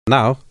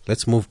Now,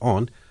 let's move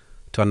on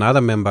to another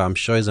member. I'm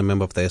sure he's a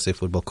member of the SA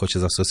Football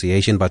Coaches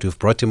Association, but we've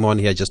brought him on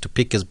here just to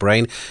pick his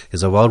brain.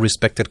 He's a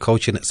well-respected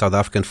coach in South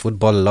African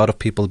football. A lot of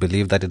people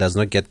believe that he does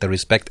not get the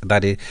respect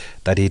that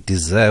he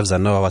deserves. I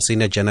know our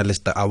senior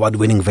journalist, the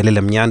award-winning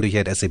Velile Mnyandu here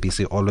at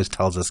SABC, always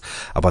tells us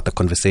about the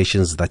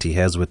conversations that he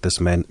has with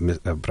this man,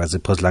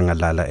 Brazipos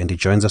Langalala, and he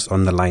joins us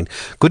on the line.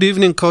 Good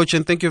evening, Coach,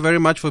 and thank you very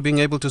much for being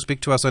able to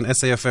speak to us on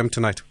SAFM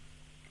tonight.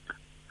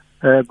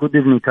 Good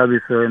evening,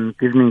 Tabiso, and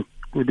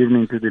good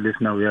evening to the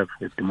listener we have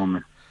at the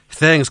moment.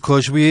 Thanks,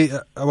 Coach.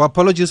 Our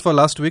apologies for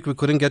last week. We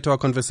couldn't get to our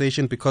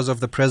conversation because of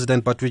the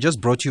president, but we just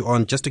brought you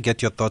on just to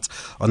get your thoughts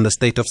on the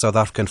state of South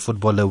African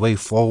football, the way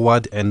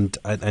forward, and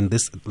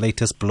this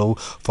latest blow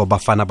for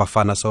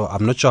Bafana. So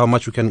I'm not sure how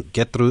much we can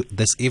get through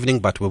this evening,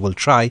 but we will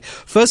try.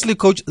 Firstly,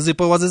 Coach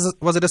Zippo,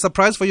 was it a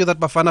surprise for you that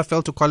Bafana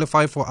failed to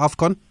qualify for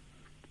AFCON?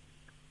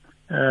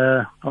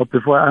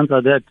 Before I answer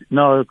that,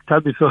 no,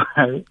 Tabiso,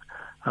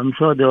 I'm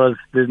sure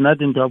there's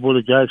nothing to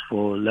apologize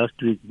for last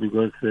week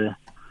because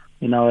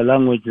in our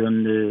language,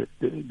 when the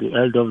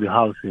elder of the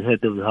house, the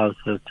head of the house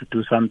has to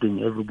do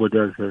something, everybody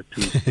else has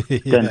to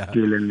stand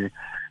still. And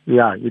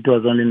it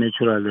was only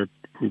natural that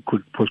we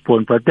could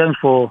postpone. But thanks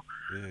for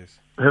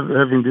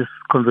having this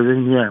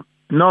conversation here.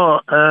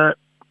 No, let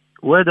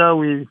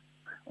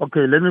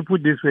me put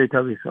it this way,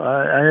 Tavis.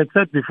 I had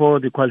said before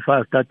the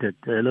qualifier started,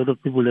 a lot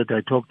of people that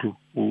I talked to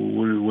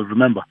will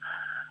remember.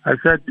 I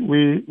said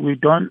we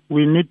need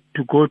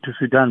to go to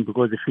Sudan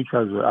because the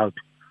fixtures were out.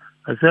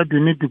 I said we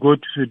need to go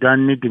to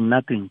Sudan needing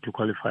nothing to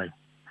qualify.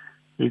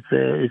 It's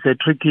a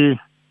tricky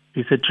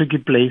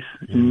place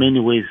in many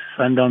ways.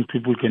 Sundown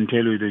people can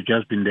tell you they've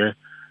just been there.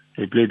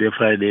 They played there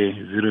Friday,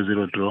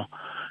 0-0 draw.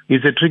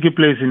 It's a tricky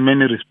place in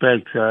many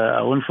respects.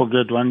 I won't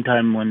forget one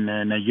time when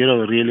Nigeria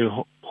were really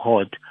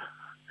hot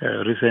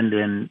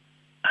recently, and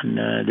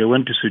they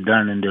went to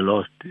Sudan and they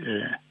lost.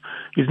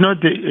 It's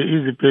not the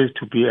easy place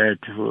to be at.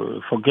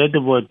 Forget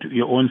about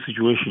your own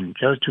situation.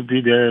 Just to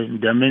be there,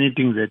 there are many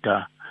things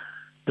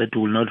that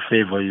will not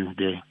favor you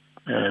there.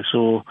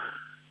 So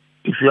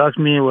if you ask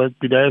me what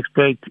did I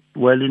expect,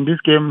 well, in this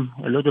game,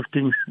 a lot of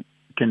things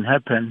can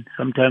happen.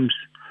 Sometimes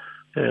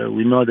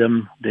we know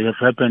them, they have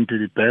happened to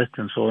the best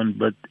and so on,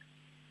 but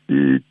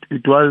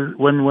it was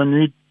when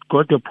we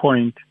got a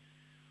point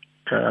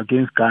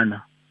against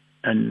Ghana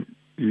and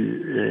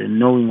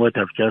knowing what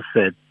I've just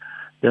said,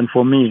 then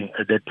for me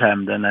at that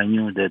time, then I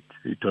knew that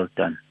it was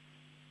done.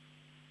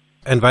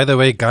 And by the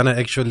way, Ghana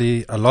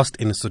actually lost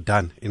in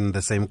Sudan in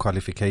the same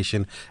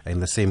qualification, in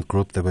the same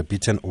group. They were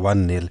beaten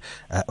 1-0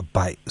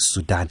 by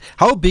Sudan.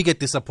 How big a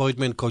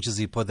disappointment, Coach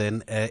Zippo,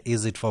 then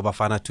is it for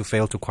Bafana to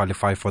fail to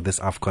qualify for this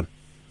AFCON?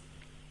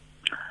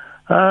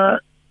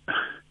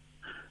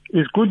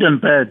 It's good and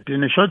bad.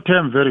 In the short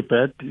term, very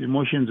bad.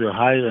 Emotions were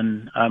high,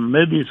 and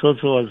maybe it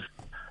also was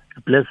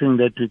a blessing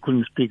that we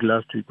couldn't speak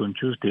last week on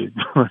Tuesday.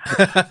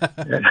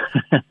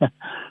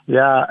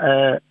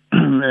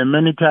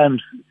 Many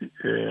times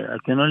I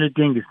can only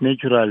think it's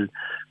natural.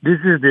 This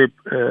is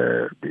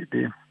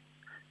the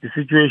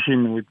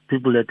situation with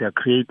people that are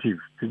creative,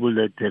 people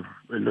that have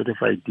a lot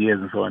of ideas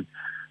and so on.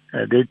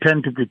 They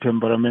tend to be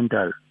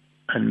temperamental,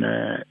 and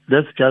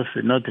that's just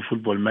not a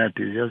football matter,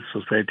 it's just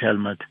societal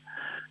matter.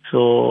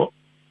 So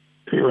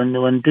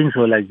when things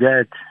were like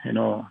that,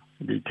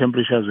 the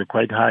temperatures were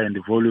quite high and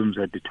the volumes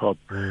at the top.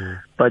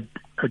 But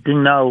I think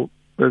now,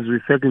 as we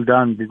settle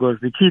down, because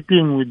the key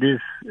thing with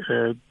this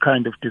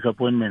kind of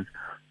disappointments,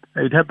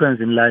 it happens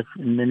in life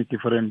in many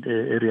different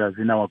areas,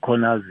 in our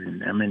corners.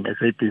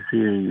 SAPC,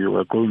 you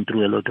are going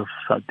through a lot of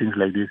things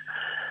like this.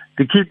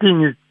 The key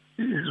thing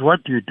is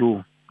what you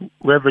do.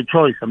 We have a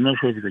choice. I'm not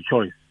sure if it's a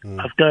choice.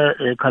 After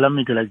a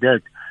calamity like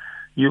that,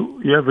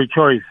 you have a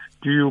choice.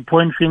 Do you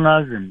point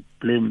fingers and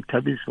blame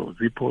Tabis or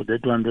Zippo,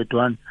 that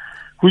one,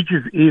 which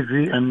is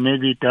easy and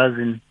maybe it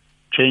doesn't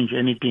change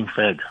anything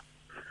further.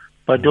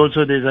 But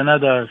also there's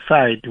another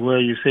side where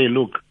you say,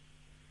 look,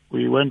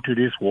 we went to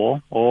this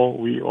war or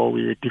we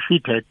were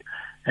defeated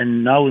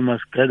and now we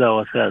must gather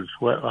ourselves.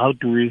 Well, how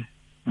do we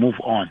move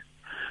on?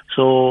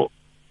 So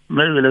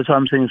maybe that's what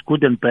I'm saying. It's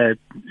good and bad.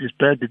 It's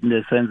bad in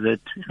the sense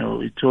that,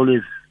 it's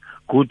always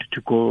good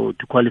to go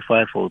to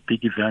qualify for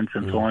big events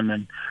and so on,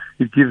 and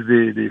it gives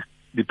the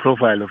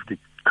profile of the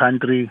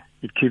country,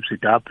 it keeps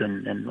it up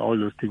and all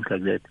those things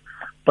like that.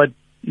 But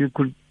you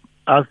could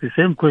ask the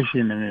same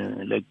question,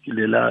 like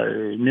the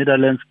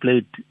Netherlands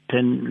played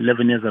 10,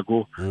 11 years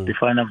ago, the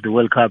final of the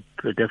World Cup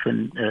at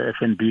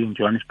FNB in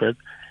Johannesburg,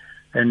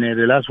 and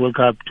the last World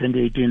Cup,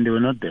 2018, they were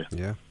not there.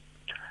 Yeah.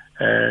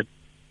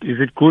 Is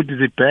it good?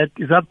 Is it bad?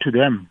 It's up to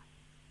them.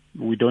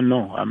 We don't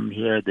know. I'm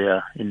here,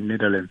 there in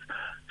Netherlands.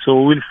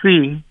 So we'll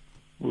see.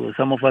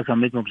 Some of us are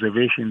making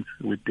observations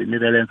with the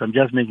Netherlands. I'm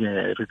just making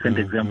a recent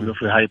example of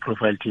a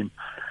high-profile team.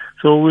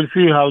 So we'll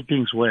see how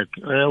things work.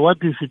 What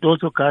is it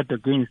also cut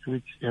against,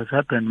 which has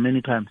happened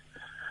many times?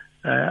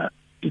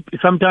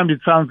 Sometimes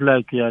it sounds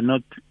like you are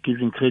not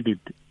giving credit.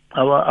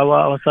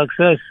 Our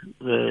success,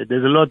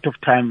 there's a lot of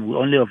time. We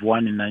only have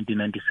won in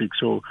 1996,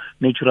 so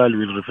naturally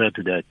we'll refer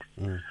to that.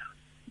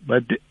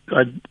 But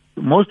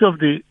most of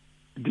the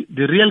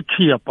the real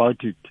key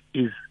about it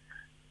is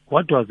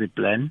what was the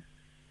plan?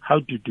 How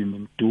did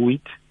you do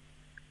it?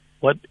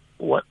 What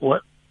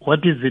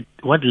is it?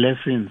 What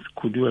lessons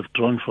could you have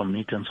drawn from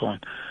it, and so on?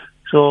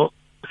 So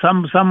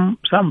some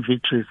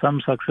victories,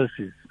 some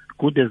successes,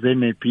 good as they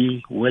may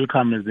be,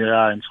 welcome as they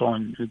are, and so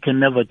on. You can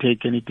never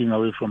take anything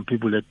away from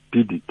people that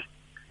did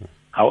it.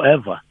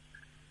 However,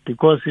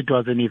 because it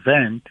was an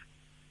event,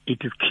 it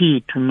is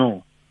key to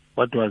know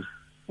what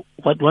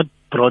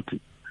brought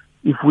it.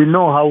 If we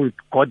know how it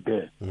got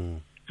there,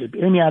 at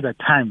any other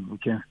time we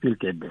can still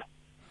get there.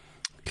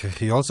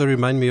 Okay. You also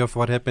remind me of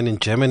what happened in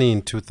Germany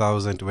in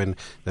 2000 when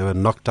they were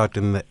knocked out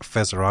in the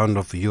first round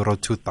of Euro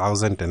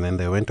 2000, and then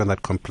they went on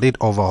that complete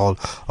overhaul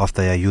of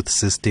their youth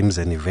systems,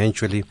 and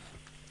eventually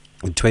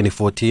in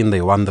 2014, they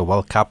won the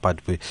World Cup,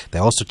 but they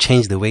also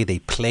changed the way they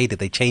played.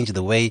 They changed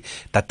the way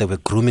that they were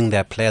grooming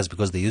their players,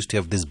 because they used to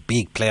have these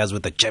big players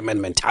with the German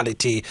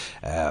mentality.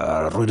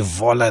 Rudi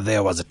Völler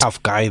there was a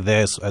tough guy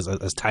there,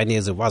 as tiny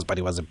as it was, but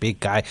he was a big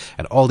guy.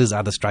 And all these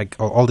other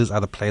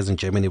players in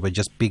Germany were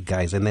just big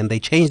guys. And then they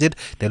changed it.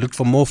 They looked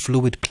for more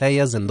fluid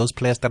players, and those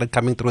players started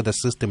coming through the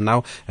system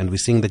now. And we're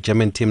seeing the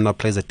German team now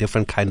plays a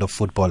different kind of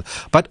football.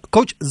 But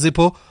Coach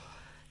Zipho,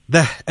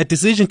 a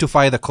decision to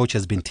fire the coach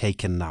has been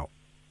taken now.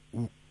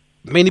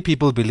 Many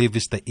people believe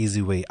it's the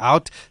easy way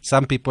out.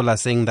 Some people are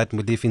saying that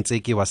Molefi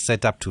Ntseki was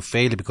set up to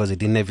fail because he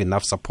didn't have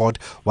enough support.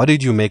 What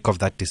did you make of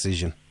that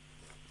decision?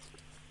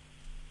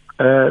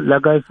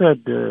 Like I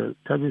said,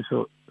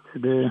 Thabiso,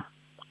 the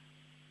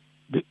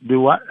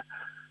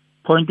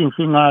pointing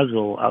fingers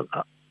or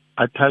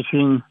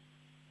attaching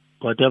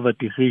whatever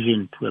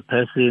decision to a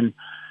person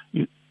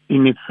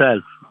in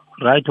itself,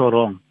 right or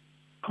wrong,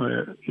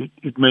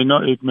 it may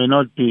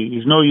not be.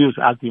 There's no use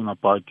arguing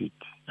about it.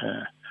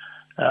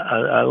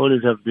 I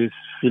always have this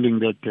feeling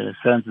that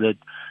sense that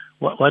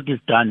what is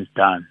done is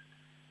done.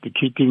 The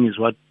key thing is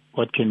what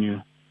can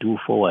you do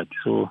forward.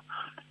 So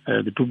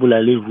the people I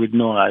live with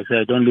know. I say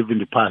I don't live in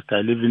the past. I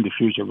live in the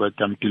future, but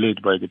I'm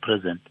delayed by the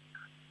present.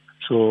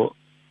 So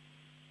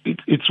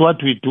it's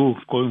what we do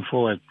going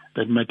forward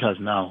that matters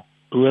now.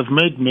 We have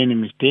made many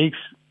mistakes,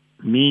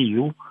 me,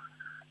 you,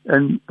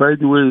 and by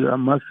the way, I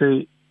must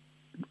say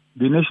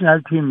the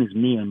national team is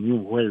me and you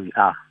where we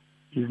are.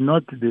 It's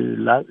not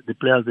the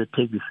players that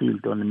take the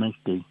field on the match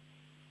day.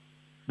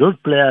 Those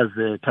players,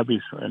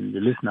 Thabiso and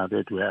the listener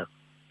that we have,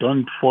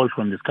 don't fall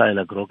from the sky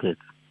like rockets.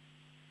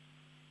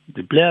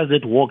 The players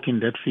that walk in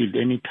that field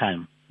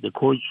anytime, the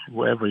coach,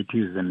 whoever it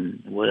is,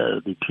 and where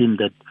the team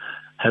that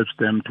helps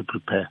them to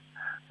prepare.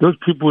 Those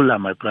people are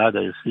my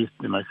brothers,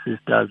 my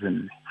sisters,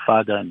 and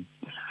father and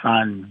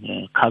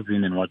son,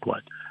 cousin, and what.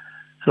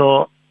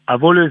 So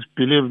I've always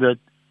believed that,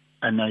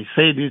 and I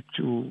say this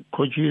to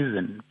coaches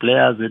and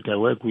players that I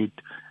work with,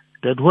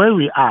 that where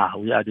we are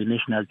the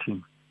national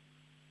team.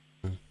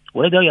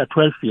 Whether you are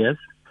 12 years,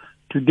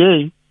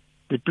 today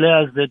the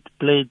players that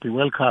played the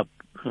World Cup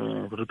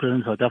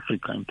represent South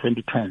Africa in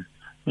 2010,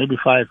 maybe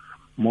 5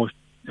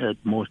 at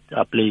most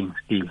are playing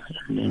still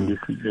in this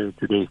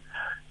today.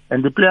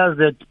 And the players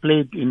that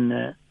played in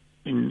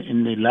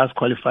the last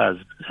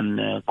qualifiers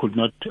and could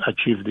not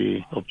achieve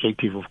the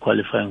objective of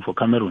qualifying for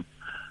Cameroon,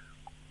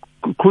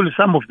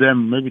 some of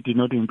them maybe did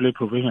not even play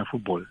professional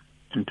football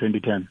in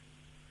 2010,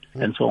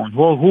 and so on.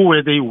 Who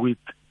were they with,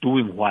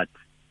 doing what?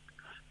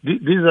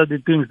 These are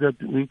the things that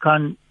we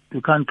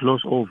can't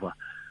gloss over.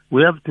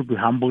 We have to be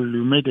humble. We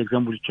made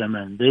example of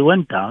German. They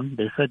went down,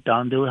 they sat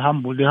down, they were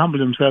humble. They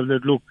humbled themselves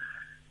that, look,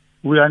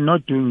 we are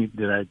not doing it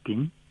the right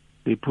thing.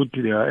 They put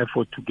their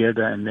effort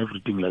together and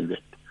everything like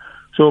that.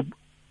 So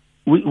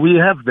we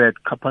have that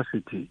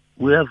capacity.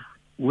 We have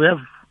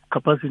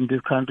capacity in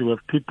this country. We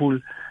have people.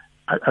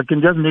 I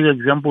can just make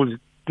examples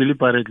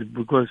deliberately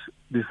because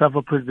the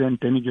SAFA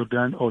president, Danny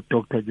Jordan, or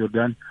Dr.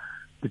 Jordan,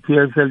 the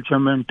PSL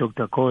chairman,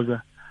 Dr.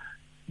 Koza,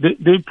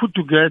 they put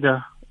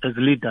together as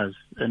leaders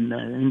and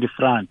in the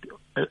front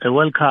a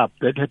World Cup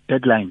that had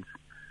deadlines.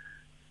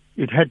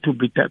 It had to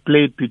be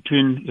played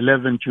between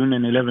 11 June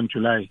and 11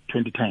 July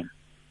 2010.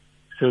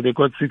 So they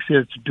got 6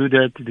 years to do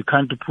that. The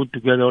country put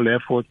together all the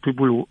effort,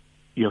 people,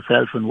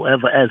 yourself and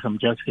whoever else, I'm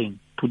just saying,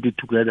 put it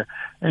together.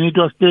 And it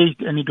was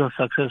staged and it was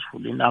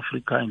successful in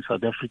Africa, in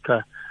South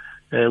Africa.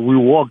 We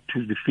walked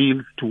to the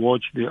field to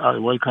watch the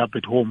World Cup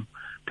at home.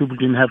 People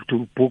didn't have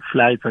to book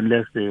flights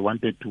unless they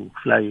wanted to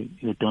fly,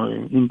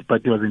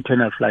 but it was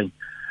internal flying.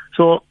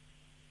 So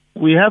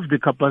we have the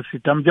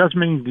capacity. I'm just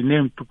making the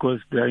name because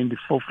they're in the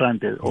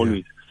forefront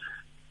always.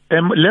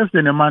 Less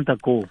than a month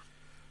ago,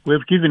 we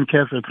have given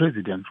CAF a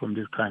president from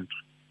this country.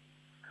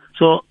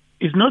 So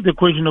it's not a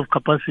question of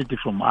capacity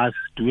from us.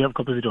 Do we have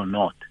capacity or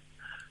not?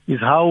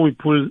 It's how we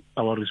pull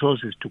our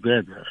resources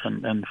together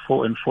and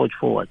forge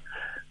forward.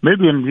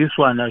 Maybe in this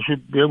one, I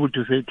should be able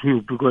to say to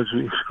you, because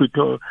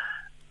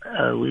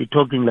we're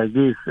talking like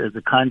this as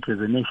a country, as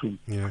a nation.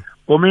 Yeah.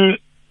 For me,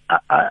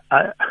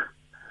 I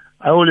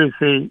always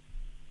say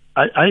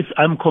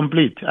I'm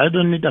complete. I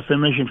don't need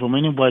affirmation from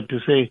anybody to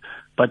say,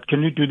 but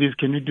can you do this,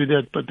 can you do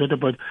that?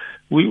 But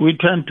we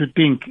tend to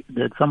think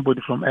that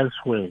somebody from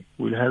elsewhere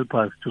will help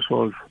us to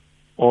solve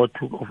or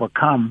to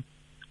overcome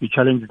the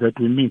challenges that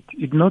we meet.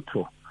 It's not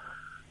so.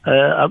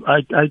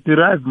 I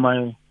derive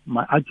my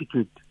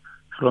attitude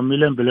from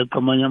Milembele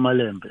Kamanya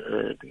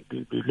Malembe,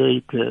 the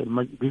late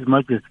His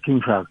Majesty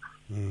King Shaka.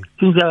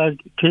 King Shaka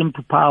came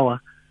to power,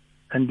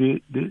 and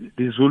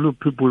the Zulu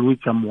people,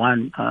 which I'm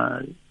one,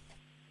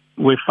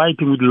 were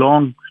fighting with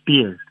long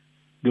spears.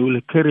 They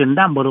will carry a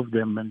number of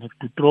them and have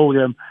to throw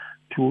them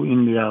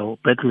in their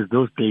battles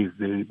those days,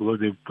 because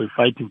they were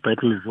fighting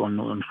battles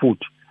on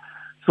foot.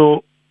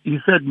 So he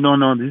said,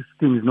 no, this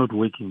thing is not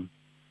working.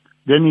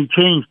 Then he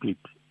changed it.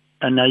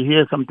 And I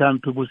hear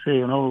sometimes people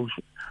say,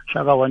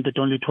 Shaka wanted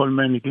only tall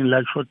men, he didn't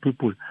like short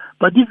people.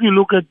 But if you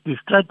look at the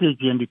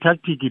strategy and the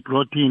tactic he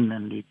brought in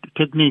and the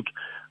technique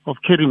of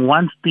carrying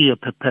one spear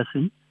per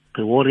person,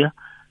 per warrior,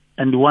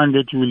 and the one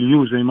that you will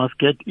use, you must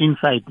get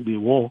inside the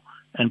war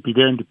and be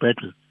there in the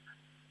battle.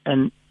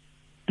 And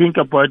think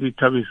about it,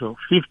 Tabiso,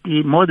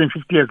 more than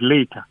 50 years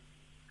later,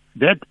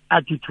 that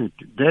attitude,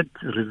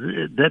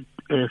 that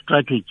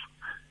strategy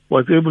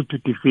was able to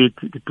defeat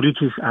the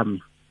British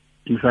Army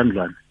in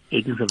Sandland,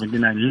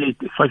 1879,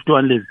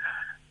 51 late.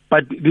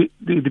 But the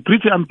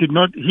British Army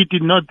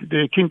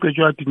the King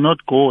Kwejawa did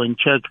not go and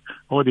check,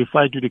 they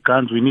fight with the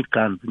guns, we need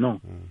guns.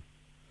 No.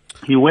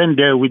 He went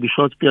there with the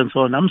short spear and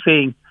so on. I'm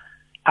saying,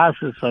 us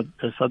as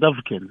South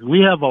Africans,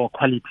 we have our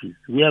qualities,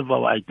 we have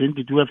our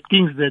identity, we have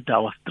things that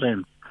are our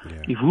strengths.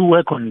 Yeah. If we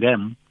work on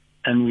them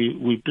and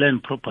we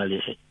plan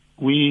properly,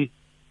 we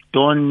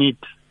don't need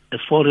a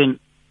foreign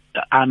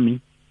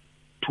army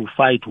to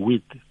fight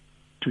with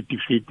to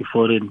defeat the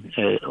foreign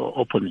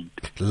opponent.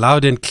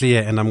 Loud and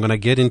clear, and I'm going to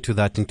get into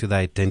the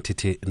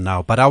identity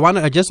now. But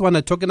I just want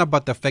to, talking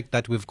about the fact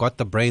that we've got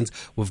the brains,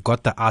 we've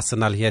got the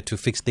arsenal here to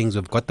fix things,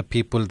 we've got the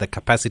people, the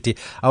capacity.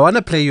 I want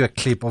to play you a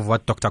clip of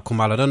what Dr.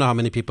 Khumalo, I don't know how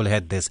many people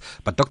heard this,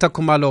 but Dr.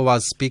 Khumalo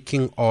was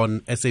speaking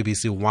on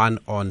SABC 1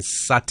 on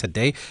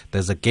Saturday.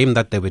 There's a game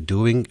that they were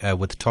doing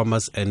with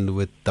Thomas and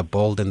with the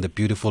Bold and the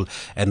Beautiful,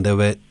 and they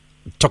were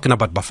talking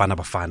about Bafana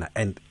Bafana,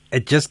 and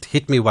it just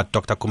hit me what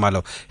Dr.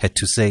 Khumalo had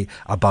to say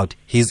about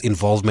his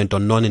involvement or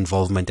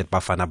non-involvement at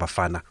Bafana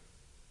Bafana.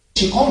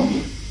 He called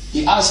me.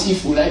 He asked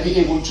if will I be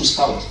able to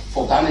scout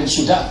for Ghana and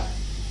Sudan.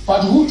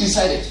 But who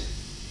decided?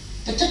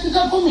 The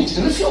technical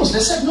committee refused. They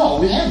said, no,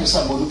 we have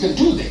somebody who can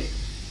do that.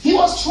 He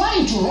was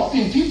trying to rope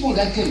in people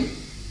that can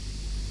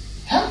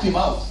help him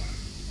out.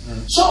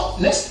 So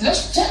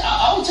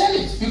I'll tell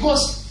it,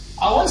 because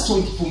I once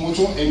told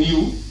Pumoto and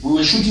you, we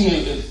were shooting,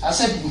 I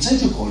said,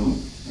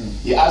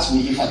 he asked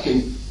me if I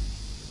can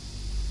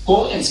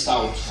go and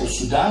scout for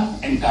Sudan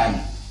and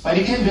Ghana. But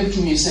he came back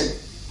to me and said,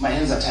 my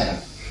hands are tied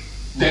up.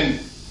 Then,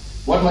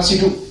 what must you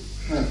do?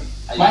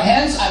 My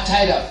hands are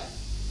tied up.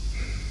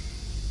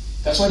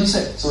 That's what he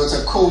said. So it's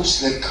a coach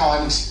that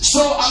can't...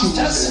 So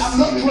I'm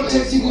not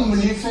protecting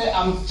Mlife,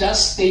 I'm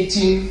just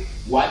stating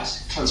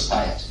what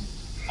transpired.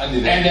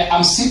 And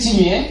I'm sitting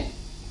here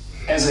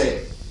as a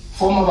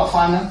former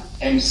Bafana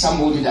and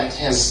somebody that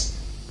has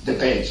the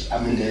badge,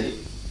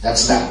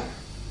 that's done.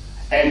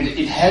 And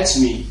it hurts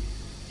me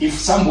if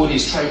somebody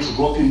is trying to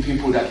rope in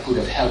people that could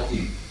have helped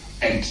him,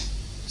 and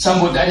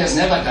somebody that has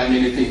never done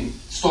anything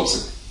stops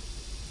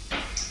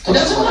it. It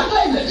doesn't work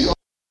like that.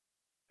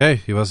 Hey,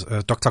 he was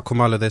Dr.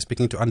 Khumalo there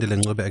speaking to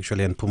Andile Ncube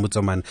actually and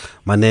Phumuzo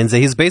Manenze.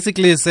 He's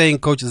basically saying,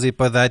 Coach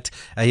Zipper, that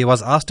he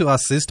was asked to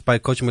assist by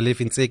Coach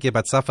Molefi Ntseke,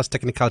 but SAFA's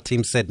technical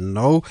team said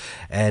no.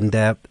 And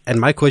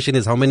my question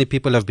is, how many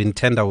people have been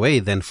turned away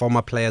then,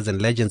 former players and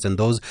legends and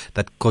those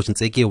that Coach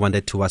Ntseke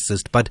wanted to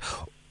assist? But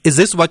is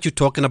this what you're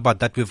talking about,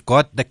 that we've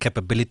got the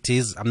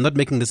capabilities? I'm not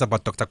making this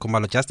about Dr.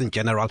 Khumalo, just in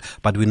general,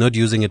 but we're not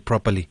using it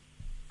properly.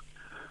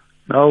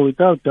 No,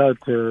 without that,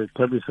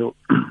 Tabiso,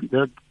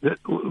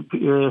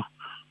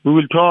 we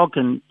will talk,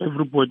 and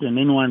everybody and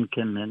anyone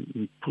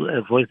can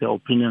voice their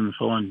opinion and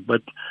so on.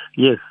 But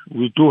yes,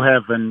 we do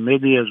have, and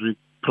maybe as we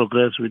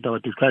progress with our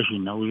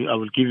discussion, I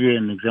will give you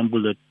an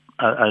example that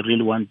I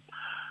really want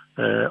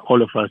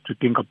all of us to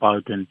think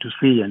about and to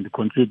see and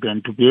consider,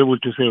 and to be able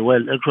to say,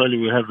 well, actually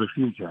we have a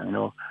future.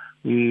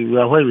 We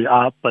are where we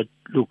are, but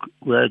look,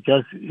 we are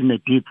just in a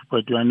deep,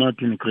 but we are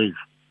not in a grave.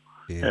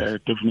 Yes.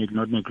 Definitely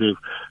not in a grave,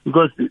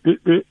 because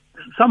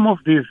some of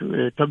these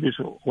topics,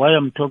 why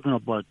I'm talking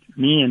about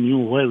me and you,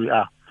 where we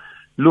are.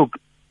 Look,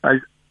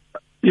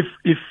 if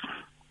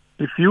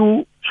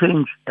you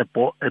change a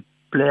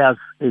player's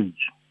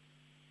age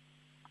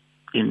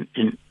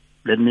in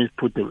let me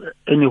put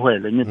anywhere,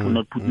 let me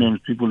not put names,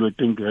 people will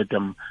think that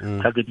I'm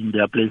targeting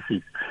their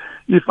places.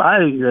 If I,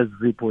 as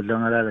Zipo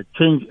Langalala,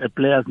 change a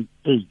player's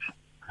age,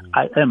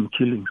 I am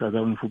killing South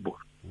African football.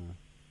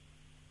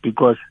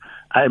 Because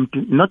I am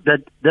not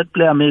that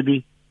player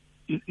maybe,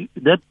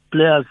 that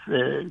player's,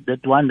 that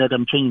one that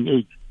I'm changing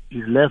age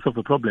is less of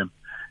a problem.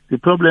 The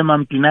problem,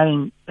 I'm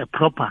denying a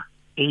proper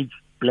age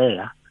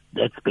player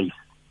that space.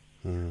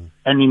 And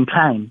in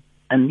time,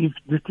 and if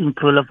this thing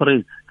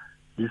proliferates,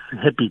 this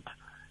habit,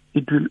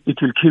 it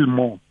will kill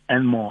more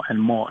and more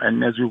and more,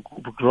 and as you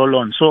roll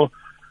on. So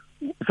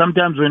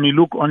sometimes when you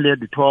look only at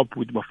the top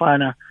with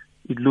Bafana,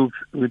 it looks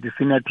with the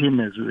senior team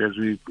as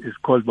is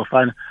called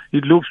Bafana,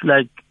 it looks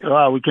like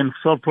we can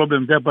solve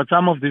problems there, but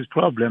some of these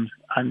problems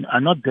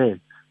are not there.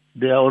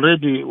 They are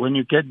already, when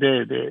you get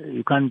there,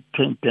 you can't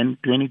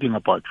do anything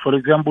about. For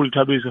example,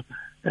 Tabiso,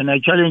 and I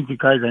challenge the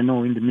guys I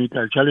know in the meet,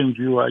 I challenge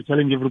you, I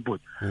challenge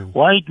everybody.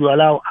 Why do you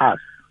allow us,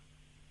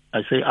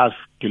 I say us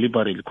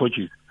deliberately,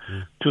 coaches,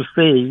 to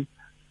say,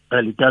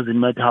 well, it doesn't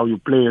matter how you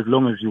play as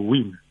long as you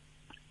win?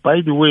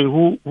 By the way,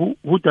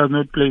 who does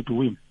not play to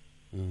win?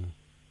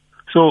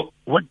 So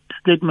what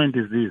statement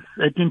is this?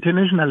 At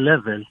international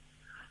level,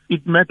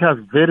 it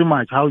matters very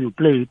much how you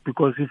play,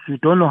 because if you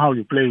don't know how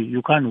you play,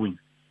 you can't win.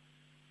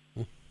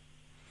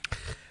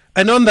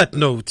 And on that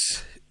note,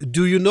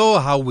 do you know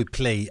how we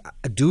play?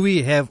 Do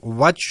we have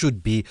what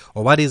should be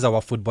or what is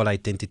our football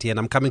identity? And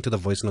I'm coming to the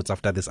voice notes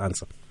after this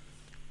answer.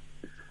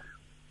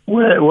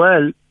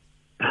 Well,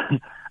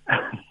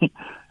 the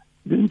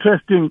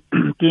interesting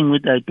thing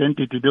with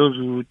identity, those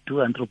who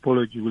do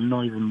anthropology will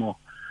know even more.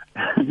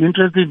 The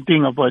interesting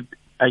thing about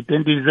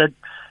identity is that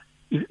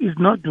it's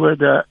not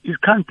whether it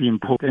can't be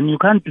imposed, and you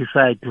can't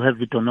decide to have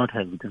it or not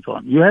have it and so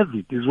on. You have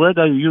it. It's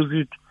whether you use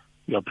it,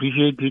 you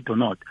appreciate it or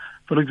not.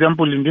 For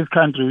example, in this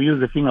country, we use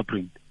the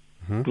fingerprint.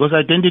 Because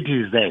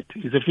identity is that.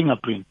 It's a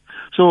fingerprint.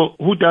 So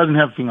who doesn't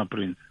have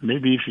fingerprints?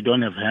 Maybe if you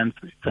don't have hands,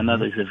 it's a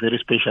very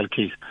special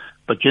case.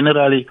 But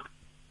generally,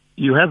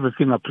 you have a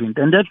fingerprint.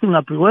 And that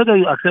fingerprint, whether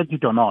you accept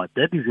it or not,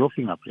 that is your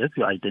fingerprint. That's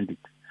your identity.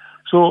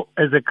 So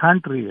as a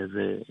country, as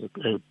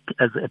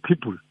a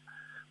people,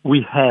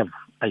 we have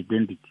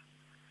identity.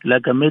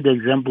 Like I made the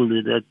example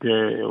with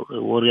that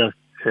warrior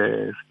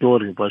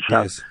story about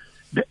Shaka.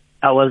 Yes.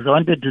 I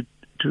wanted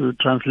to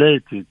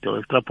translate it or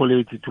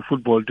extrapolate it to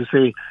football to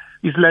say,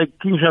 it's like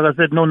King Shaka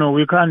said, no,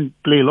 we can't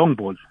play long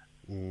balls.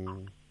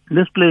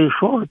 Let's play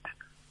short,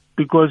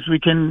 because we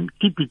can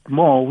keep it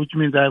more, which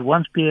means I have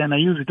one spear and I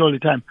use it all the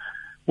time.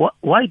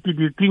 Why did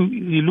you think,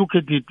 you look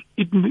at it,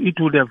 it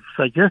would have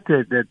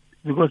suggested that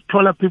because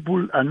taller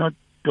people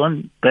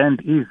don't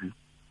bend easy,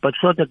 but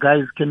shorter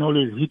guys can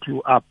always hit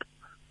you up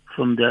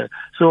from there.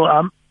 So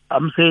I'm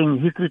saying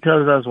history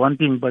tells us one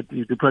thing, but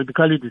the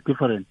practicality is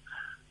different.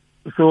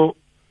 So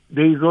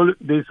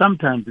there's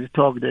sometimes this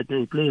talk that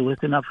they play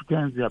Western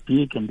Africans, they are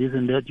big and this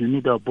and that, you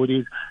need our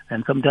bodies,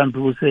 and sometimes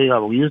people say,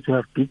 we used to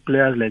have big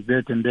players like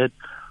that and that.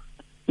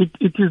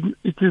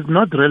 It is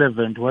not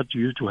relevant what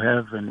you used to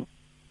have, and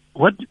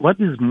what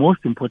is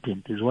most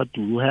important is what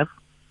do you have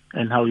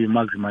and how you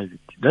maximize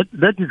it.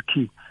 That is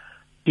key.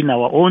 In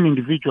our own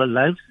individual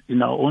lives,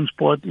 in our own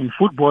sport, in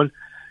football,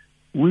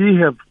 we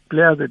have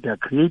players that are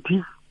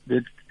creative,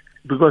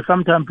 because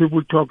sometimes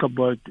people talk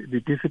about the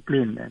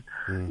discipline.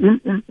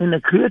 In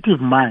a creative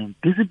mind,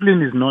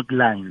 discipline is not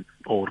lines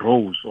or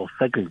rows or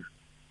circles.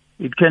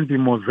 It can be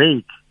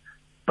mosaic,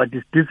 but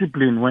it's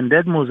discipline. When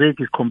that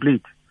mosaic is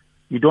complete,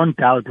 you don't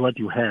doubt what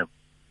you have.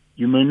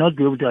 You may not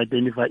be able to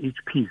identify each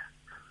piece,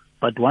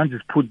 but once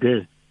it's put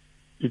there,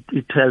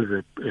 it tells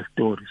a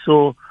story.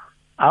 So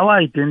our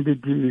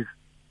identity is,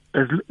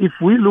 if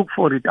we look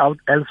for it out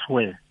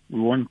elsewhere, we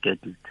won't get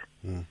it.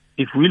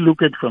 If we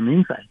look at it from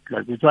inside,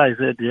 like that's why I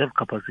said we have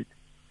capacity.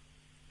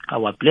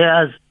 Our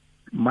players'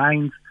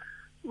 minds,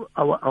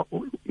 our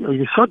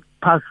short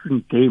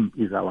passing game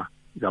is our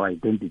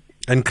identity.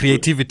 And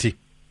creativity.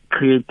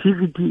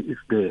 Creativity is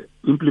the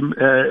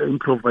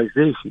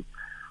improvisation.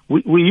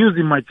 We use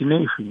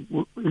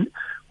imagination.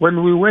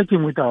 When we're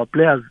working with our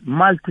players,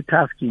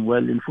 multitasking, well,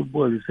 in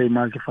football we say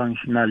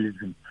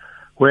multifunctionalism,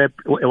 where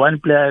one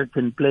player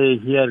can play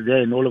here,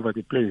 there, and all over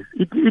the place.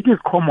 It is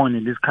common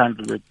in this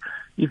country that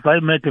if I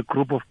met a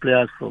group of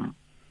players from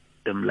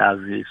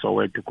Mlazi,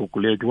 Soweto,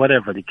 Kukuleti,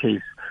 whatever the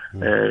case,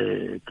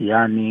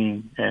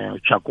 Kiani,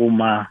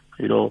 Chakuma,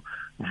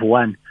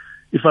 Vuan,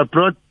 if I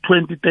brought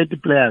 20, 30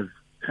 players,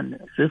 and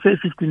say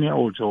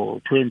 15-year-olds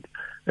or 20,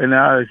 and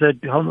I said,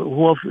 I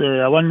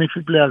want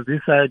midfield players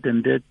this side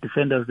and that,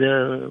 defenders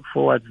there,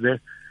 forwards there,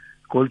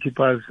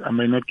 goalkeepers, I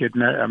may not get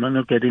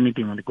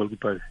anything on the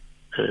goalkeepers,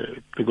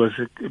 because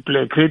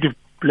creative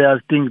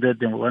players think that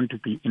they want to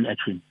be in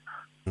action.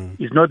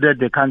 It's not that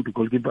they can't be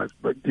goalkeepers,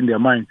 but in their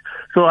minds.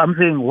 So I'm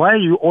saying, why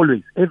you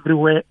always,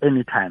 everywhere,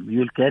 anytime,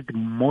 you'll get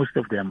most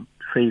of them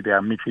say they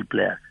are midfield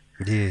players.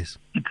 Yes.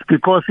 It's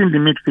because in the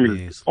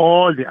midfield,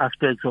 all the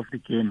aspects of the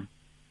game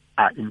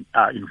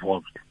are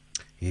involved.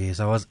 Yes,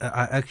 I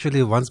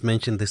actually once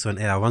mentioned this on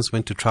air. I once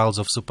went to trials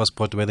of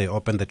SuperSport where they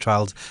opened the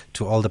trials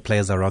to all the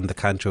players around the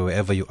country.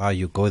 Wherever you are,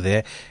 you go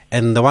there.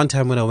 And the one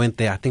time when I went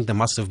there, I think there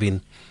must have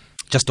been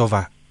just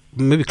over,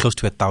 maybe close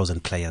to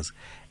 1,000 players.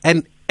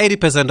 And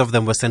 80% of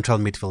them were central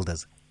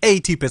midfielders.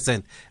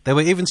 80%. They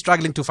were even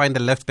struggling to find a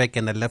left back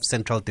and a left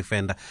central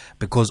defender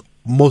because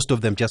most of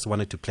them just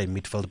wanted to play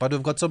midfield. But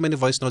we've got so many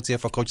voice notes here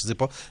for Coach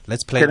Zippo.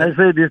 Let's play. Can I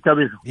say this,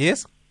 Tabiso?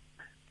 Yes?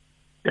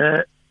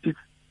 It's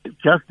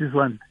just this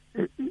one.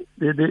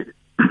 The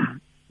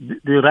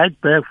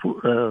right back,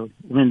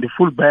 the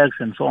full backs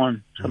and so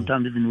on,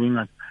 sometimes even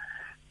wingers,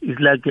 is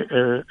like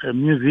a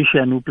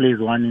musician who plays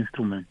one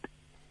instrument.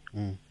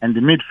 And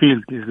the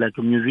midfield is like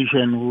a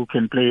musician who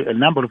can play a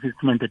number of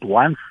instruments at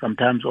once,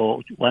 sometimes,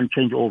 or one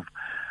change over.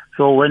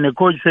 So when a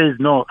coach says,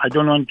 no, I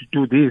don't want to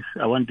do this,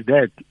 I want to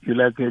that, you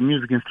like a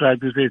music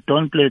instructor who says,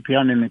 don't play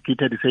piano and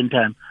guitar at the same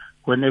time,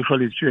 when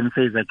actually the student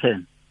says, I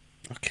can.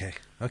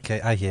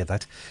 Okay, I hear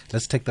that.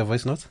 Let's take the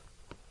voice notes.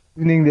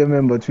 Evening, dear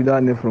member,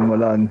 Chudane from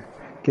Milan.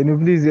 Can you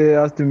please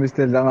ask to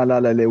Mr.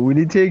 Langalalale, will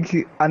he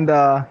take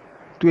under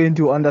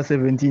 20 or under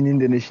 17 in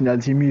the national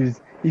team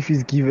if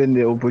he's given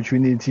the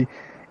opportunity?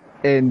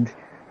 And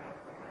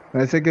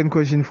my second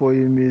question for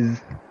him is,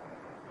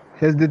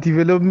 has the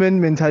development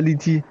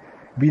mentality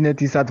been a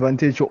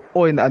disadvantage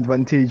or an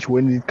advantage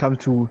when it comes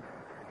to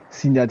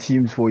senior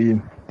teams for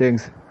him?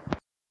 Thanks.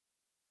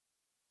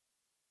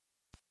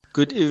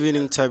 Good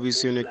evening,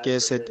 Tabis Unit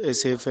guest at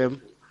SFM.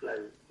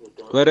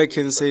 What I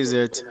can say is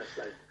that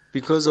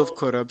because of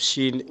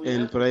corruption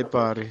and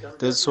bribery,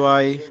 that's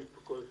why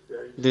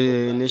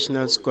the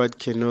national squad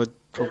cannot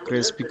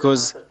progress,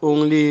 because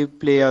only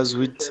players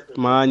with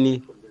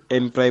money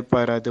and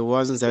bribery are the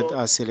ones that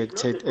are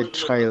selected at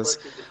trials.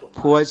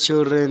 Poor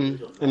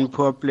children and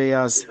poor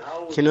players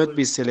cannot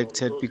be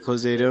selected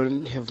because they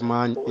don't have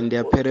money and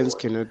their parents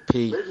cannot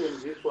pay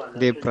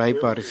the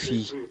bribery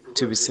fee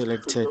to be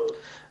selected.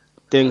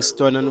 Thanks,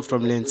 Donan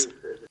from Lens.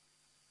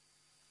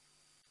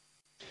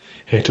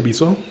 Hey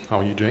Tabiso, how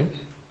are you doing?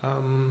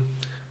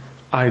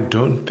 I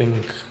don't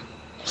think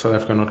South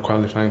Africa not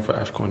qualifying for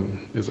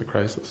AFCON is a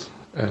crisis.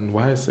 And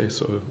why I say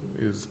so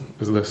is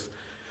this.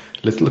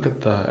 Let's look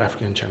at the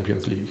African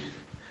Champions League.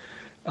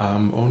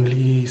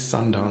 Only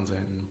Sundowns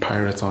and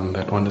Pirates on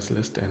that honors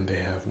list, and they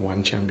have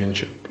one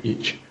championship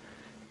each.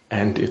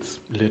 And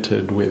it's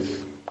littered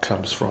with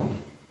clubs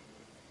from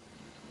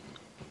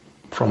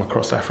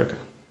across Africa,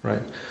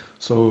 right?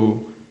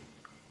 So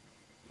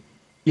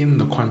in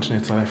the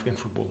continent, South African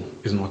football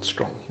is not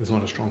strong. It's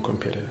not a strong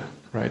competitor,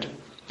 right?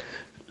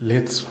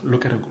 Let's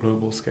look at a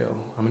global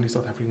scale. How many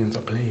South Africans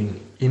are playing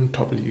in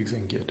top leagues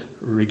and get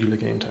regular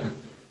game time?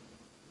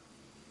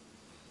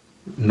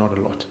 Not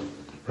a lot,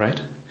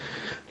 right?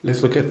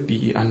 Let's look at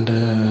the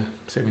under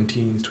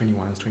 17s,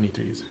 21s,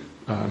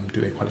 23s.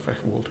 Do they qualify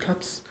for World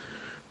Cups?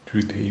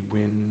 Do they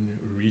win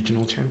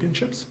regional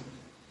championships?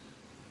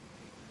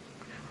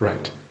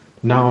 Right.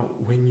 Now,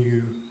 when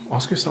you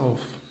ask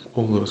yourself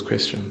all those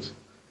questions,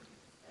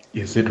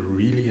 is it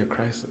really a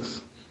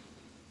crisis?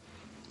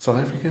 South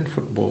African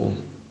football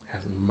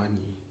has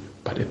money,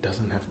 but it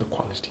doesn't have the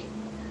quality,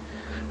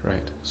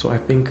 right? So I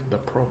think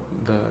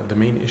the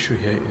main issue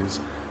here is,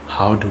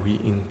 how do we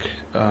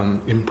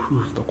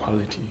improve the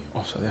quality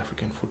of South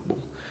African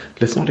football?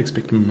 Let's not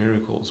expect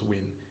miracles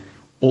when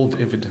all the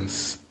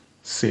evidence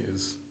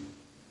says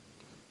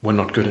we're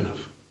not good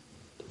enough.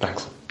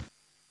 Thanks.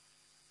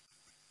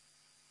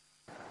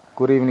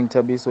 Good evening,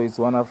 Tabiso. It's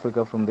One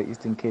Africa from the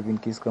Eastern Cape in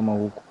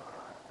Kiskamahuku.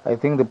 I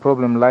think the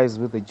problem lies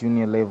with the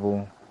junior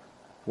level.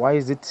 Why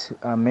is it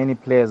many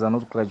players are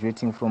not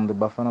graduating from the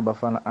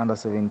Bafana under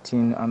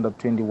 17, under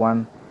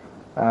 21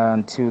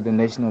 until the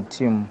national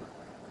team?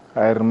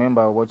 I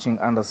remember watching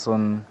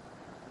Anderson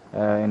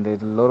and a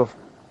lot of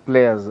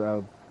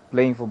players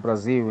playing for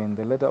Brazil, and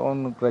they later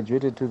on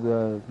graduated to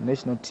the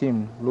national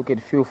team. Look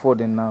at Phil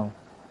Foden now,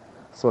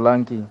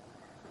 Solanke.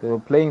 They were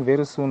playing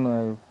very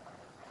soon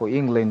for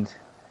England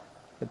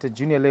at a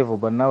junior level,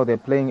 but now they're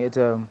playing at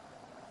a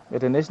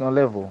national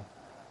level.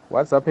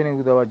 What's happening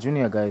with our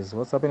junior guys?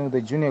 What's happening with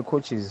the junior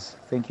coaches?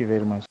 Thank you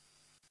very much.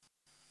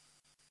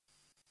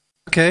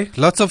 Okay,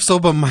 lots of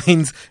sober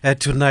minds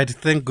tonight.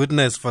 Thank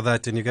goodness for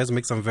that. And you guys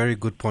make some very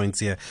good points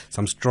here,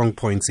 some strong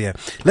points here.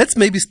 Let's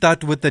maybe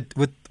start with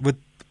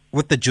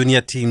the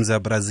junior teams,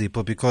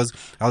 Brazipo, because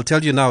I'll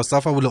tell you now,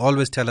 SAFA will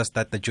always tell us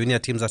that the junior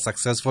teams are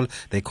successful.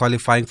 They're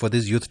qualifying for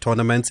these youth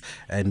tournaments,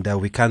 and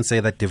we can't say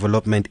that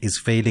development is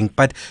failing.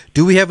 But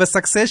do we have a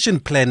succession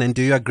plan, and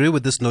do you agree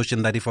with this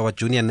notion that if our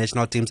junior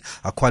national teams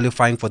are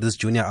qualifying for these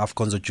junior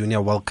AFCONs or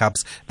junior World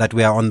Cups, that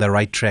we are on the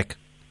right track?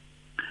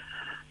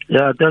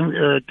 Yeah, thanks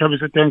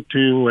to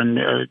you and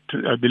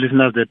to the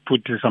listeners that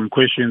put some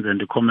questions and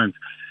the comments.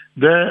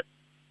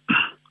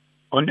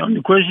 On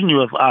the question you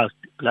have asked,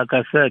 like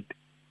I said,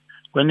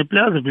 when the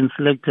players have been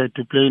selected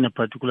to play in a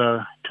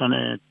particular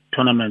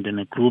tournament in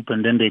a group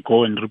and then they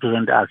go and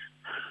represent us,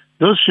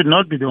 those should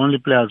not be the only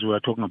players we are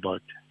talking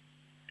about.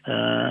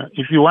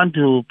 If you want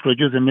to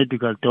produce a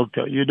medical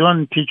doctor, you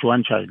don't teach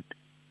one child.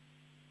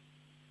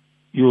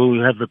 You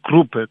have a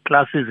group,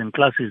 classes and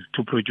classes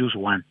to produce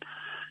one.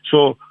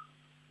 So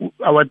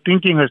our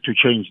thinking has to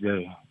change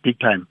there, big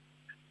time.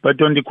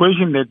 But on the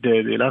question that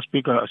the last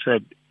speaker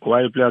said,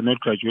 why players not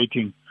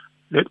graduating,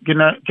 can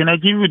I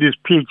give you this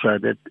picture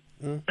that,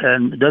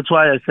 and that's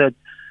why I said,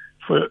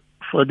 for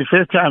the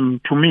first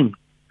time, to me,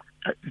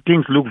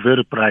 things look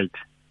very bright.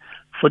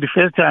 For the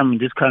first time in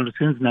this country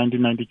since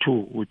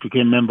 1992, we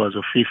became members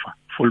of FIFA,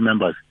 full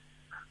members,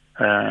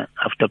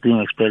 after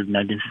being expelled in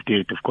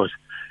 1958, of course.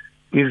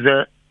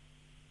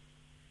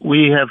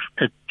 We have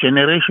a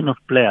generation of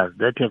players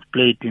that have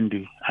played in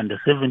the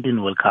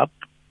Under-17 World Cup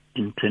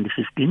in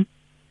 2015.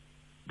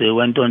 They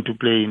went on to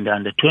play in the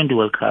Under-20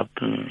 World Cup,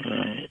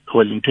 in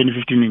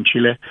 2015 in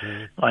Chile,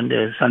 and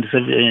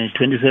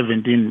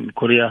 2017 in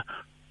Korea.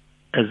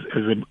 as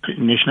a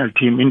national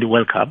team in the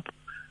World Cup,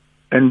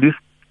 and this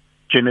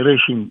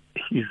generation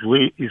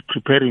is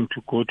preparing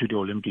to go to the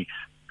Olympics.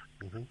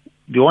 Mm-hmm.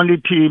 The only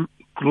team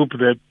group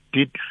that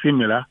did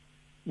similar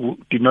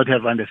did not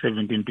have under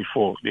 17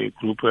 before the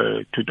group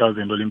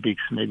 2000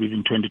 Olympics, maybe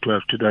even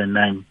 2012,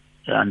 2009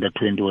 under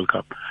 20 World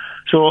Cup.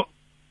 So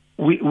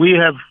we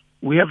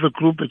have a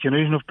group, a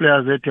generation of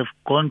players that have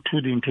gone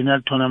to the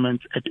international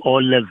tournaments at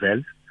all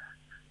levels.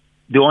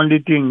 The only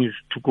thing is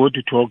to go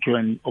to Tokyo,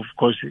 and of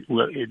course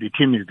the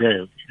team is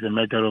there. It's a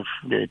matter of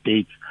the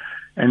dates.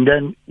 And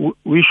then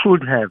we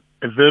should have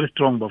a very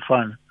strong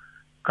Bafana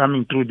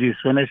coming through this.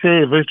 When I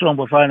say a very strong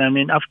Bafana, I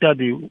mean after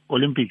the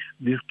Olympics,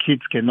 these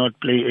kids cannot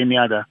play any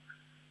other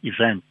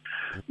event.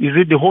 Is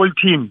it the whole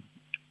team?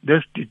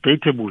 That's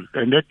debatable,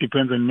 and that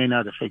depends on many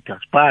other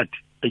factors. But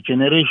a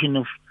generation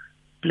of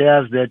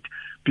players that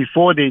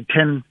before they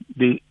don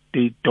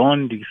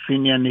the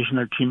senior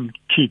national team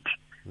kit,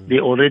 they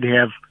already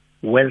have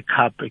World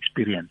Cup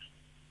experience.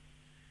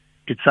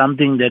 It's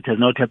something that has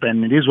not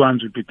happened. These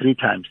ones will be 3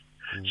 times.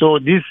 So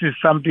this is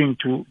something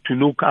to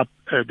look up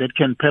that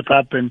can pep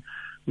up, and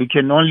we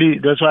can only.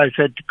 That's why I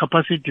said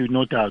capacity,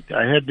 no doubt.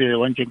 I heard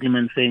one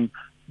gentleman saying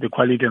the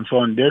quality and so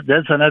on.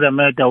 That's another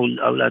matter I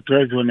will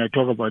address when I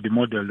talk about the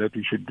model that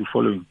we should be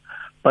following.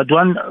 But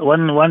one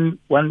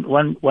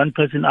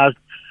person asked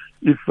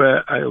if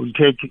I will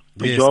take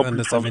a job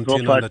under from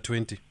 17, under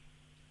 20.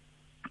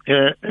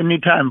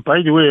 Anytime.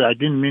 By the way, I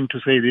didn't mean to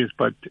say this,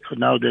 but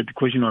now that the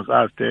question was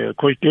asked,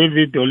 Coach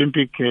David, the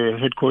Olympic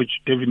head coach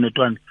David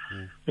Notwan,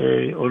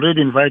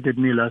 already invited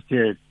me last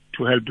year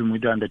to help him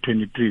with the under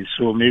 23.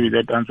 So maybe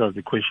that answers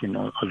the question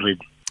already.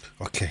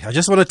 Okay, I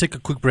just want to take a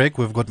quick break.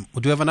 Do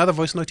you have another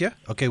voice note here?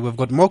 Okay, we've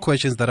got more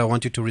questions that I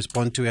want you to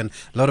respond to, and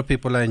a lot of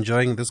people are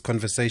enjoying this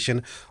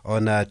conversation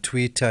on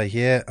Twitter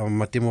here.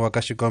 Matimo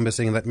Wakashigombe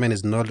saying that man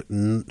is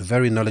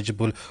very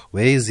knowledgeable.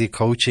 Where is he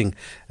coaching?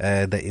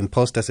 The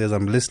imposter says,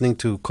 I'm listening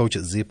to Coach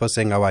Zippo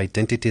saying our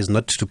identity is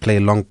not to play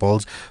long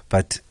balls,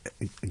 but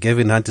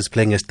Gavin Hunt is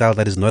playing a style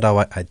that is not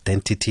our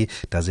identity.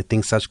 Does he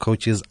think such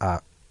coaches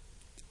are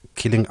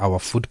killing our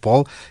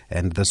football?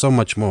 And there's so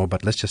much more,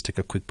 but let's just take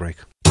a quick break.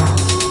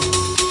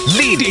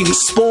 Leading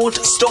sport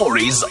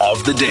stories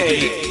of the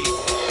day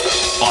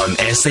on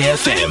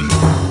SAFM.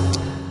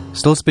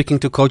 Still speaking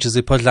to Coach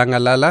Zipho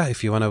Dlangalala.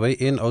 If you want to weigh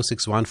in,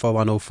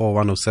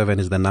 06141044107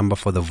 is the number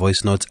for the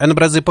voice notes. And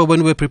Zipho,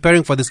 when we were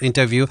preparing for this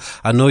interview,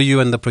 I know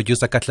you and the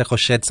producer Katlego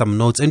shared some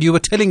notes, and you were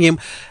telling him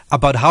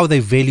about how they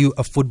value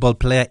a football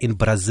player in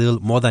Brazil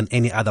more than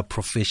any other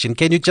profession.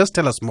 Can you just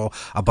tell us more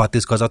about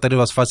this? Because I thought it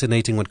was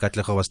fascinating when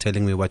Katlego was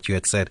telling me what you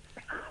had said.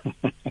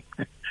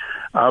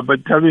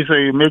 But Tabitha,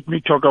 you make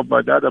me talk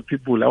about other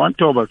people. I want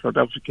to talk about South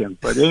Africans.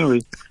 But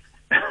anyway,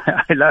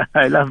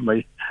 I love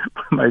my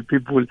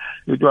people.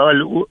 He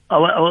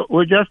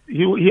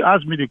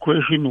asked me the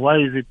question, why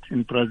is it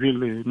in Brazil,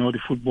 the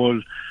football,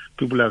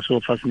 people are so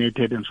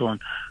fascinated and so on.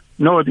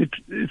 No,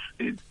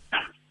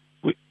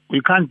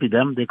 we can't be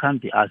them. They can't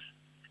be us.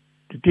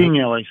 The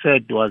thing I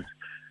said was,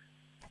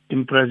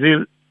 in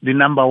Brazil, the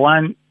number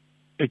one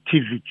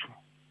activity,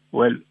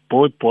 well,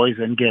 both boys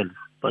and girls,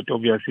 but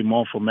obviously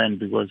more for men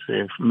because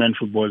men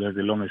football has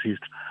the longest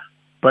history.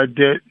 But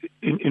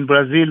in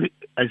Brazil,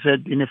 I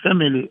said in a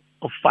family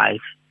of 5,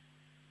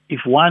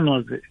 if one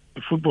was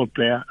a football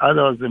player,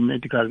 other was a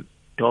medical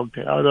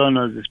doctor, other one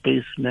was a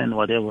spaceman,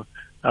 whatever,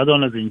 other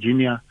one was an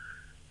engineer,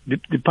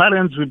 the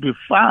parents would be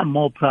far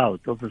more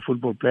proud of a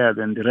football player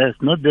than the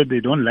rest. Not that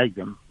they don't like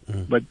them,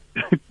 but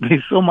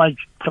there's so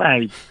much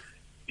pride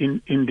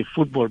in the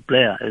football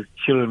player as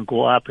children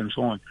grow up and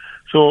so on.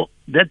 So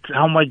that's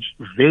how much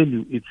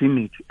value it's in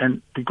it.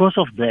 And because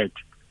of that,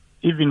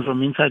 even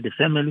from inside the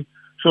family,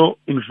 so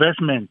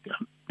investment,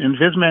 and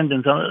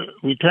so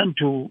we tend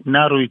to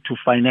narrow it to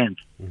finance.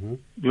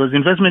 Because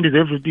investment is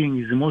everything,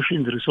 is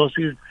emotions,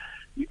 resources,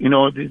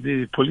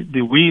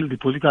 the will, the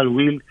political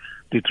will,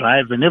 the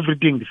drive and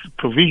everything, the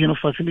provision of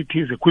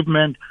facilities,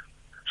 equipment.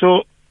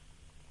 So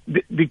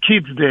the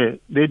kids there,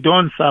 they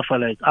don't suffer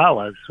like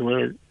ours,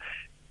 where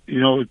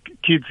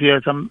kids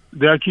here,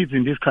 there are kids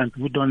in this country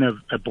who don't have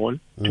a ball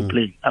to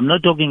play. I'm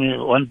not talking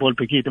one ball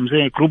per kid. I'm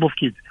saying a group of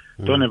kids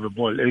don't have a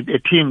ball, a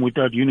team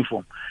without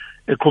uniform,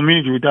 a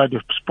community without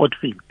a sport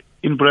field.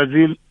 In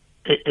Brazil,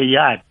 a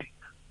yard,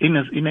 in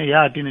a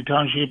yard, in a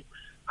township,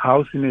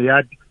 house in a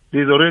yard,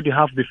 there's already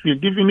half the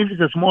field. Even if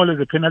it's as small as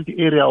a penalty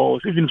area or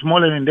even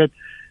smaller than that,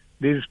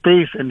 there's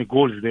space and the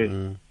goals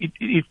there.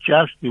 It's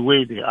just the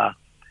way they are.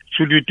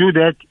 Should we do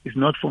that? It's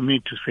not for me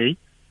to say.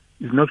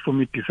 It's not for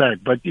me to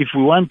decide. But if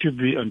we want to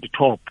be on the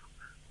top,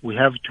 we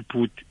have to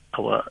put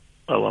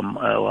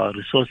our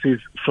resources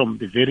from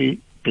the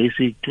very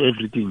basic to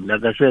everything.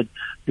 Like I said,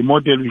 the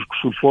model we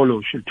should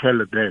follow should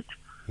tell us that.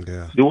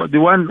 Yeah. The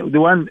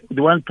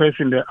one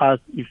person that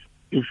asked if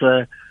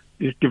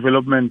this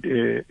development,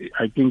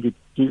 I think it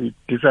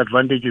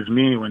disadvantages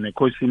me when I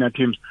coach senior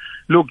teams.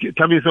 Look,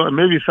 Tabiso,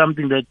 maybe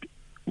something that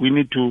we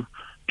need to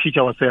teach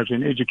ourselves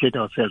and educate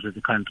ourselves as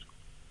a country.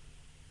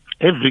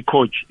 Every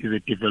coach is a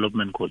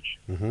development coach.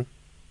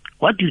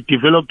 What you're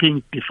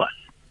developing differs.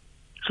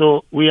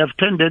 So we have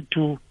tended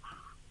to,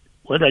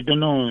 whether I don't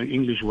know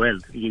English well,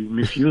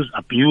 misuse,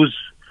 abuse,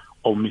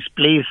 or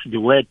misplace the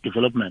word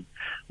development.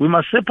 We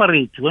must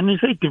separate. When we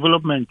say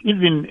development,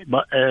 even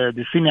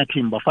the senior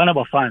team, Bafana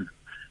Bafana,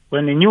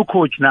 when a new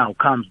coach now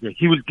comes there,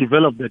 he will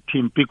develop the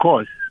team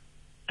because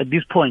at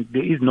this point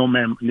there is no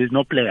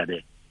player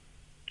there.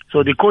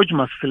 So the coach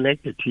must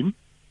select a team,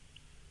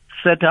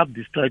 set up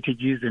the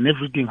strategies and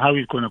everything, how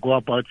he's going to go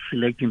about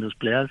selecting those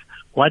players,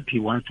 what he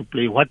wants to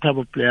play, what type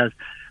of players.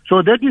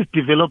 So that is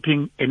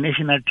developing a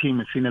national team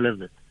at senior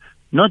level,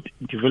 not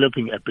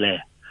developing a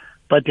player.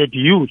 But at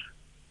youth,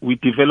 we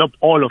develop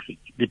all of it,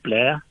 the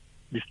player,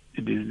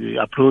 the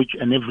approach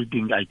and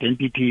everything,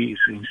 identity is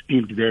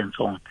instilled there and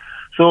so on.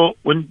 So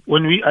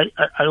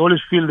I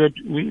always feel that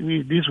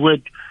this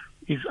word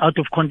is out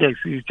of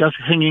context. It's just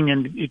hanging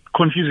and it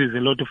confuses a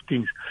lot of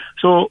things.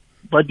 So,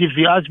 but if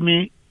you ask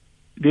me,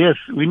 yes,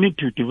 we need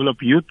to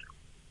develop youth,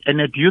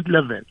 and at youth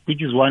level,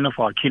 which is one of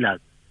our killers,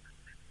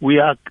 we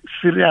are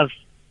serious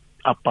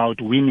about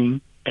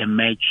winning a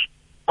match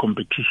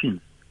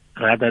competition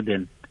rather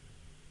than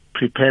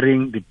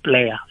preparing the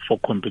player for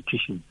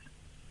competition.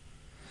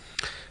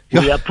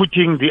 Yeah. We are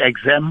putting the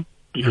exam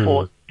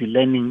before the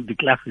learning, the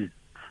classes.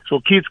 So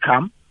kids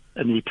come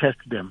and we test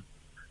them.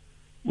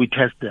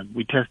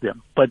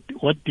 But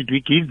what did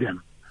we give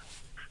them?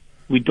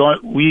 We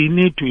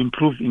need to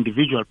improve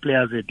individual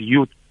players at the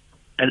youth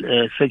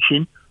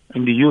section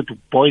and the youth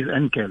boys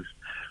and girls,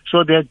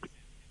 so that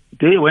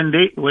when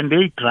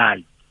they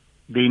drive,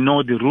 they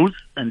know the rules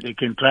and they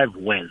can drive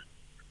well.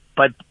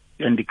 But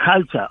in the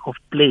culture of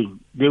playing,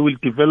 they will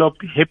develop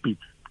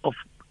habits of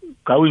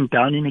going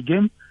down in a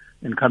game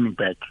and coming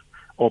back,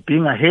 or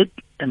being ahead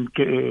and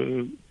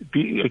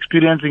be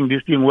experiencing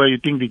this thing where you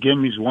think the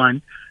game is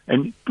won,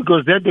 and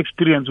because that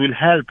experience will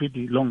help in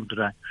the long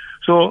run.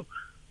 So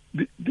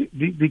the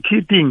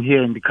key thing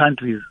here in the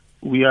country is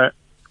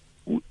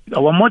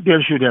our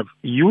model should have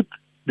youth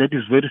that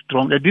is very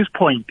strong. At this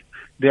point,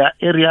 there are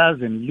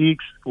areas and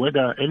leagues,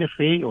 whether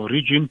LFA or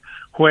region,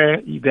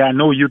 where there are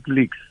no youth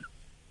leagues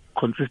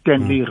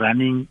consistently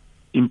running,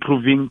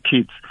 improving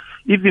kids.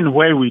 Even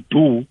where we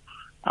do,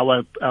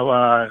 our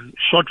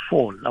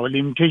shortfall, our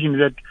limitation is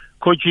that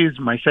coaches,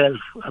 myself,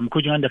 I'm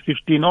coaching under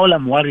 15, all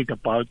I'm worried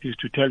about is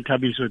to tell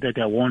Thabiso that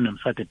I won on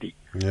Saturday.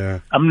 Yeah.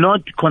 I'm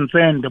not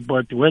concerned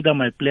about whether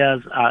my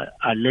players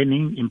are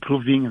learning,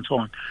 improving, and so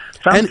on.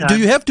 Sometimes, and do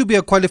you have to be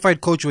a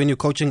qualified coach when you're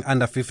coaching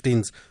under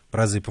 15s,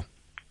 Brazipo?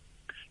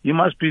 You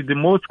must be the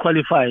most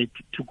qualified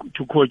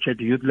to coach at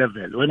the youth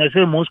level. When I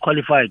say most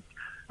qualified,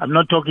 I'm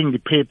not talking the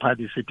paper,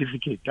 the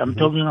certificate. I'm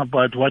talking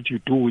about what you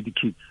do with the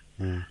kids.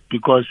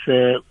 Because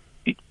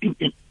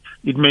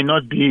it may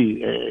not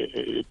be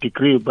a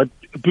degree, but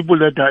people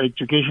that are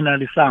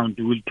educationally sound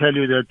will tell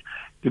you that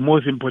the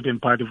most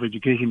important part of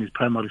education is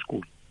primary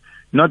school.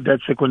 Not that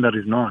secondary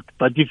is not.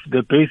 But if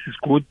the base is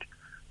good,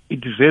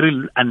 it is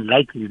very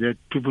unlikely that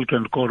people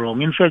can go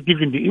wrong. In fact,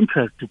 even the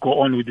interest to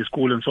go on with the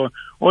school and so on,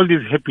 all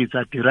these habits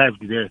are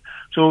derived there.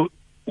 So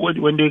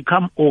when they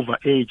come over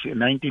age,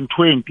 19,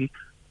 20,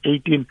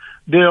 18,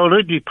 they're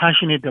already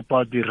passionate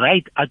about the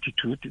right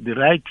attitude, the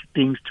right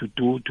things to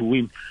do to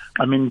win.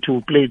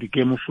 To play the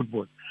game of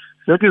football.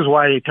 That is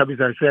why,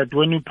 Thabiso said,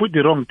 when you put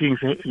the wrong things,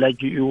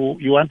 like you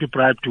want to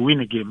bribe to win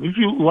a game, if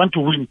you want to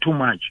win too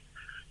much,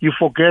 you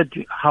forget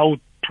how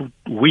to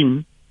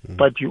win,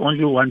 but you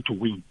only want to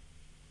win.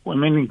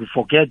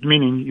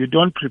 Meaning you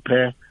don't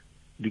prepare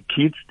the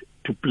kids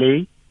to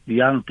play, the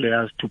young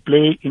players to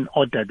play in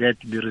order that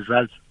the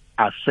results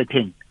are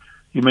certain.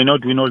 You may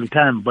not win all the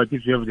time, but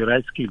if you have the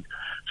right skill.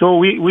 So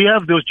we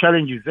have those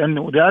challenges. And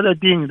the other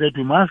thing that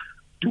we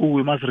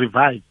must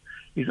revive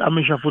is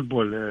amateur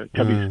football,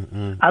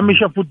 Thabiso.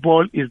 Amateur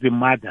football is the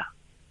mother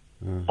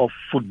of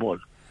football.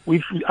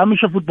 If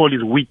amateur football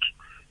is weak,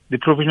 the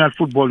professional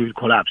football will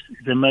collapse.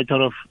 It's a matter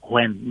of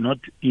when, not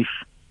if.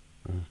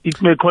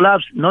 It may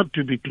collapse, not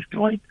to be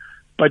destroyed,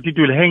 but it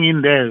will hang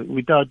in there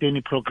without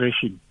any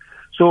progression.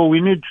 So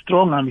we need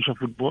strong amateur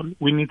football.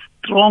 We need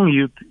strong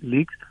youth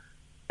leagues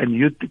and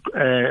youth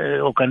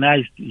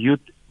organized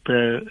youth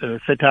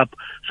setup,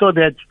 so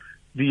that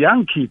the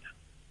young kids,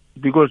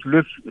 because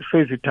let's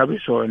face it,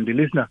 Thabiso and the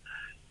listener,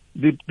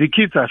 the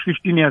kids are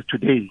 15 years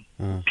today.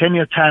 10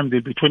 years time,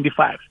 they'll be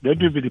 25.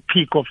 That will be the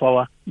peak of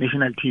our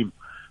national team.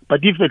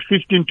 But if at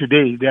 15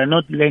 today, they are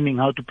not learning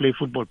how to play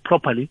football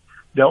properly,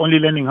 they're only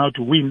learning how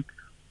to win.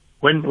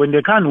 When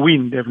they can't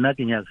win, they have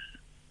nothing else.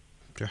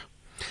 Yeah.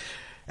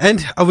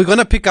 And are we going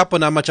to pick up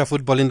on amateur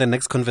football in the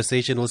next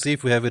conversation? We'll see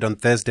if we have it on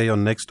Thursday or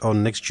next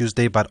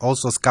Tuesday, but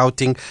also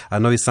scouting. I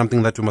know it's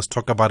something that we must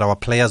talk about, our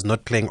players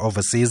not playing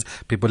overseas.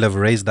 People have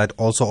raised that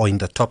also, or in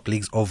the top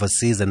leagues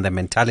overseas, and the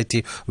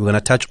mentality. We're going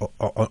to touch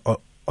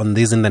on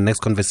this in the next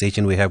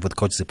conversation we have with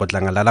Coach Sipho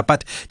Dlangalala.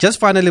 But just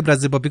finally,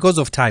 Brazipo, because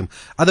of time,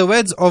 are the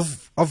words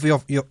of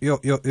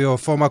your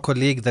former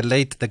colleague,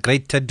 the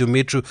great Ted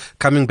Dumitru,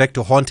 coming back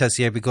to haunt us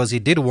here, because he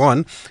did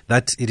warn in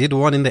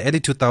the early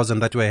 2000s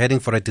that we're heading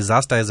for a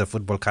disaster as a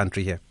football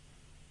country here?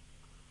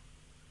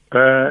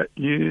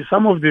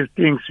 Some of these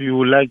things you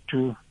would like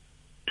to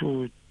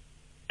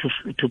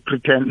to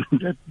pretend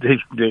that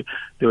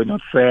they were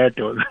not fat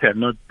or they're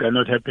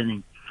not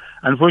happening.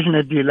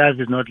 Unfortunately, life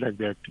is not like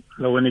that.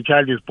 So when a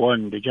child is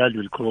born, the child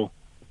will grow.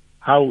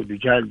 How the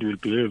child will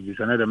behave is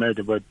another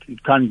matter, but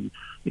it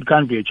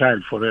can't be a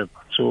child forever.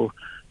 So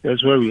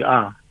that's where we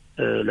are.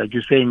 Like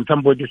you're saying,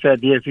 somebody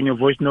said, yes, in your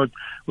voice note,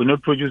 we're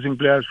not producing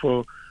players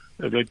for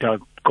that are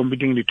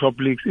competing in the top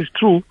leagues. It's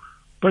true,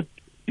 but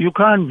you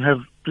can't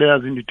have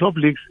players in the top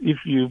leagues if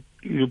you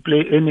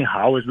play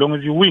anyhow, as long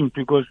as you win,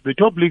 because the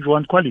top leagues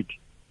want quality.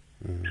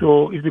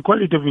 So it's the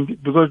quality of,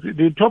 because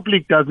the top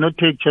league does not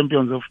take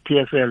champions of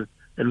PSL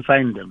and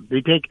sign them.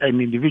 They take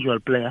an individual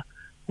player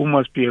who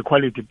must be a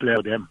quality player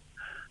for them.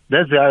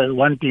 That's the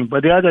one thing.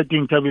 But the other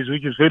thing, Tabis,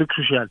 which is very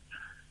crucial,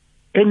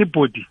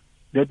 anybody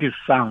that is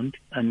sound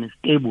and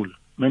stable,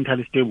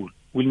 mentally stable,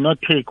 will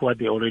not take what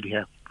they already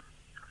have.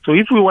 So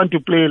if we want to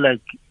play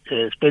like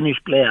Spanish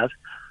players,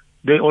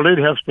 they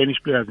already have Spanish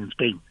players in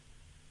Spain.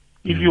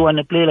 If you want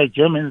to play like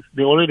Germans,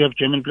 they already have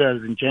German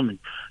players in Germany.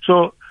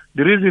 So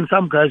the reason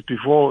some guys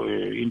before,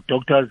 in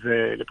Doctor's,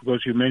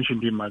 because you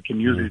mentioned him, I can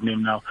use his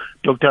name now,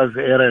 Doctor's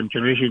era and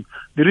generation,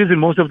 the reason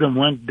most of them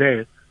went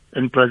there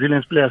and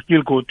Brazilian players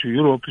still go to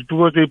Europe is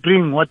because they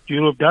bring what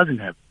Europe doesn't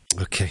have.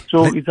 Okay.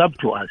 So it's up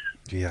to us.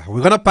 Yeah, we're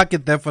going to pack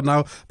it there for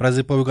now,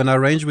 Brazipo. We're going to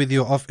arrange with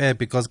you off air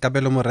because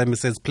Kabelo Moremi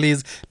says,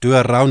 please do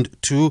a round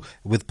 2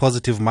 with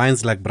positive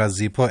minds like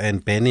Brazipo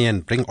and Benny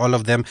and bring all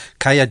of them.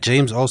 Kaya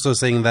James also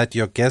saying that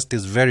your guest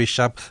is very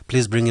sharp.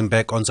 Please bring him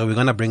back on. So we're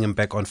going to bring him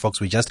back on, folks.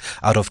 We're just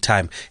out of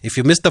time. If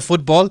you missed the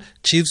football,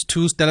 Chiefs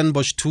 2,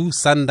 Stellenbosch 2,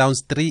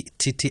 Sundowns 3,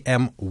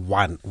 TTM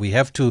 1. We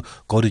have to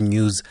go to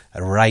news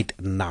right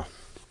now.